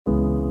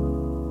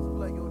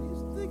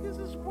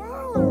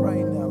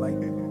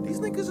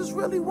just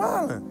really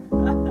wildin'. You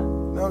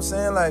know what I'm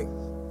saying? Like,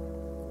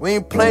 we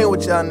ain't playing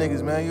with y'all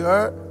niggas, man, you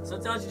heard?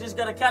 Sometimes you just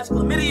gotta catch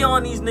chlamydia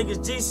on these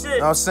niggas, G shit. You know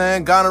what I'm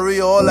saying?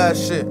 Gonorrhea, all that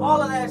shit. All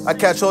of that shit. I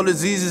catch all the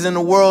diseases in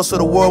the world so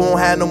the world won't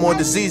have no more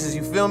diseases,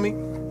 you feel me?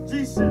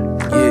 G shit.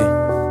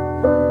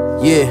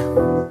 Yeah.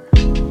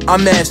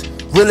 I'm as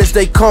real as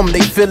they come, they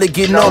feel it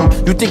get numb.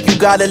 You think you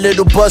got a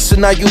little buzz, so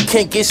now you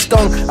can't get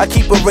stung. I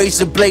keep a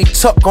razor blade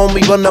tucked on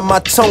me under my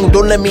tongue.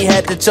 Don't let me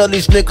have to tell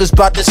these niggas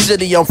about the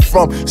city I'm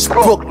from. It's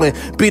Brooklyn,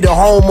 be the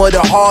home of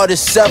the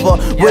hardest ever.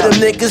 Where them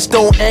niggas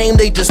don't aim,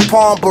 they just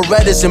palm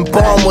Berettas and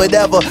bomb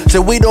whatever.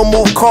 So we don't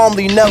move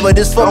calmly, never.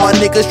 This for my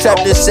niggas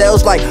trapped in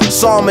cells like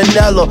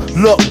salmonella.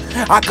 Look,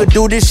 I could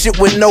do this shit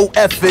with no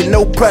effort,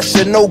 no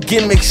pressure, no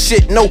gimmick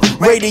shit, no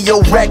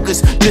radio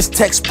records. This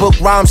textbook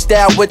rhyme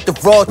style with the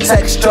raw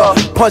texture.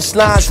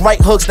 Punchlines, right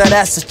hooks, now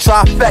that's a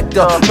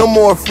trifecta. No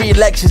more free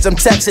lectures, I'm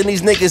texting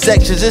these niggas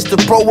extras. It's the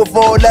pro with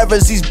all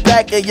levers, he's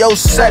back in your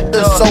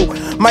sector. So,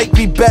 might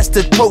be best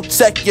to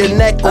protect your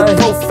neck or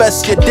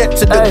profess your debt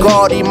to the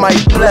God, he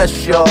might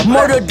bless you.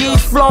 Murder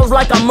these flows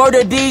like I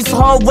murder these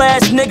hoe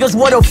ass niggas.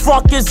 What the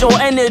fuck is your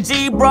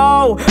energy,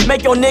 bro?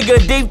 Make your nigga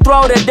deep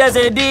throw the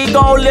Desert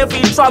Eagle. If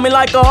he try me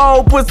like a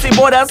hoe pussy,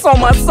 boy, that's on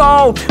my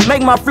soul.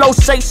 Make my flow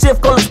shape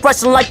shift, call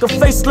expression like a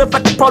facelift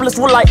at the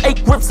Publix with like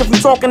 8 grips. If you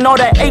talking all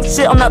that ape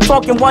shit, I'm not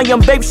talking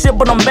YM babe shit,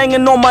 but I'm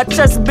banging on my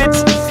chest,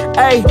 bitch.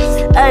 Ayy,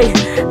 ayy,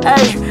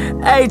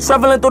 ayy, ayy,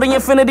 traveling through the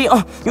infinity,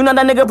 you know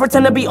that nigga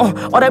pretend to be, all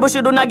that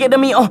bullshit do not get to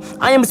me,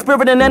 I am a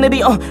spirit and entity,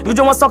 you just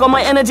wanna suck on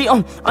my energy,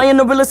 I am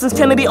the realest since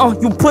Kennedy,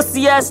 you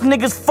pussy ass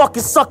niggas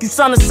fucking suck, you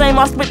sound the same,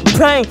 I spit the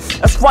pain,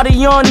 that's why the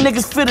young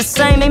niggas feel the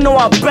same, they know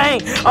I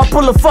bang, I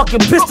pull a fucking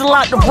pistol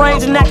out the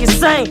range and act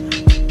insane.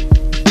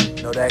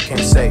 No, that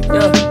can't say, yeah.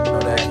 No,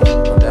 that can't,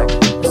 no, that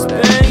can't, no,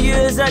 that can't.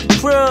 Years at the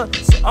crib,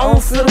 so I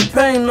don't feel the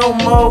pain no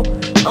more.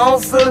 I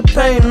don't feel the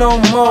pain no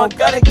more.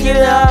 Gotta get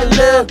it how I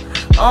live.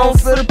 I don't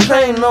feel the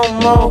pain no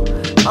more.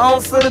 I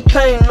don't feel the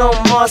pain no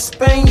more. I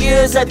spend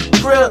years at the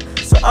crib,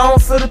 so I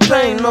don't feel the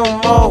pain no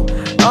more.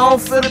 I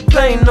don't feel the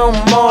pain no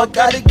more.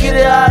 Gotta get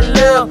it how I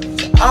live.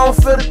 I don't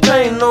feel the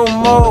pain no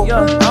more. I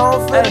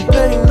don't feel the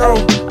pain no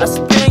more. I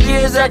spend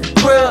years at the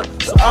crib,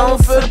 so I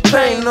don't feel the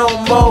pain no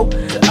more.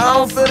 I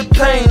don't feel the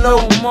pain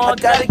no more.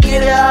 Gotta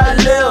get it how I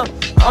live.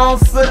 I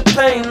don't feel the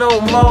pain no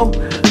more.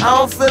 I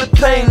don't feel the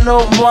pain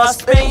no more. I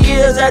spend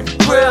years at the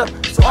crib,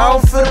 so I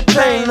don't feel the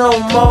pain no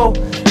more.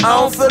 I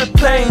don't feel the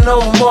pain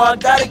no more. I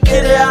gotta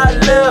get it how I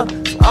live,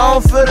 so I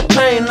don't feel the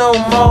pain no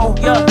more.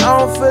 I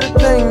don't feel the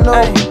pain no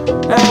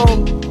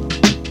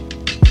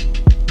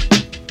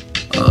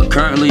more.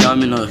 Currently,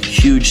 I'm in a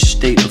huge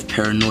state of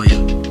paranoia.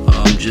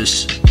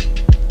 Just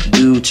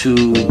due to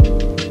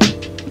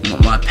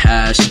my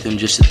past and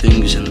just the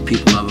things and the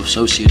people I've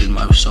associated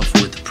myself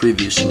with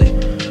previously.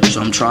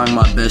 So I'm trying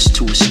my best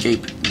to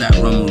escape that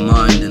realm of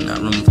mind and that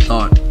realm of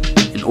thought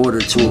in order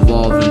to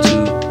evolve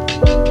into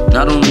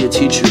not only a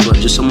teacher, but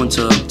just someone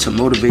to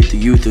motivate the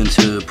youth and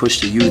to push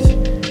the youth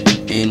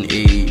in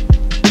a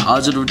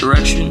positive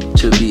direction,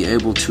 to be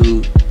able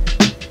to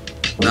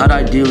not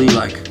ideally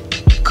like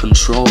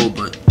control,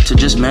 but to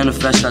just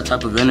manifest that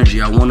type of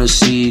energy. I want to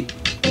see,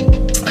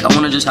 like, I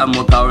want to just have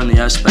more power in the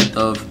aspect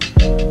of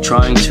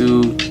trying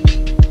to,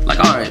 like,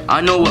 alright, I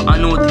know what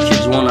the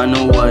kids want, I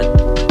know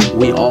what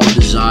we all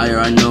desire,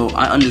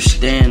 I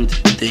understand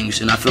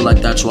things, and I feel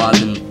like that's why I've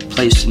been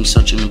placed in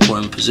such an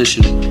important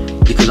position,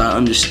 because I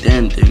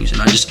understand things,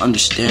 and I just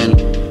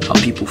understand how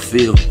people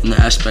feel in the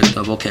aspect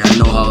of, okay, I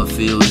know how it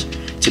feels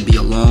to be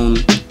alone,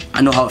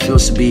 I know how it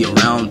feels to be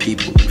around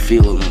people and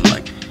feel alone.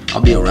 Like,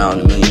 I'll be around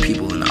a million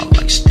people and I'll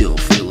like still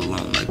feel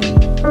alone. Like,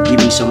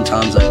 even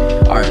sometimes,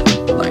 like,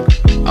 alright, like,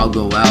 I'll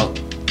go out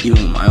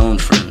even with my own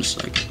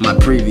friends, like my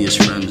previous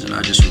friends, and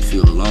I just would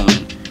feel alone.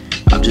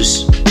 And I've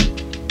just,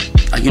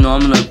 like, you know,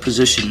 I'm in a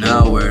position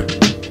now where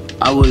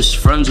I was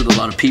friends with a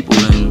lot of people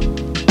and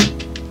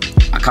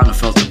I kind of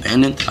felt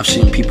abandoned. I've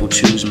seen people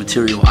choose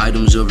material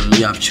items over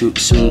me. I've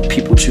seen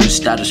people choose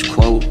status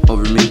quo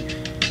over me.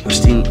 I've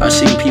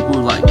seen people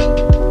like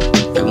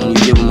when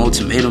you give them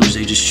ultimatums,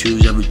 they just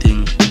choose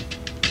everything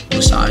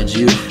besides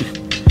you.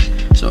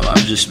 So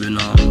I've just been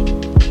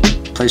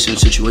placed in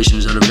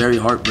situations that are very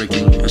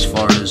heartbreaking as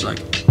far as like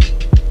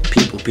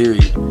people,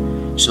 period.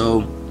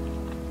 So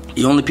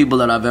the only people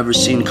that I've ever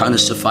seen kind of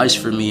suffice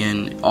for me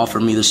and offer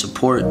me the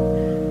support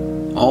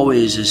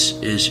always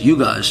is you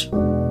guys.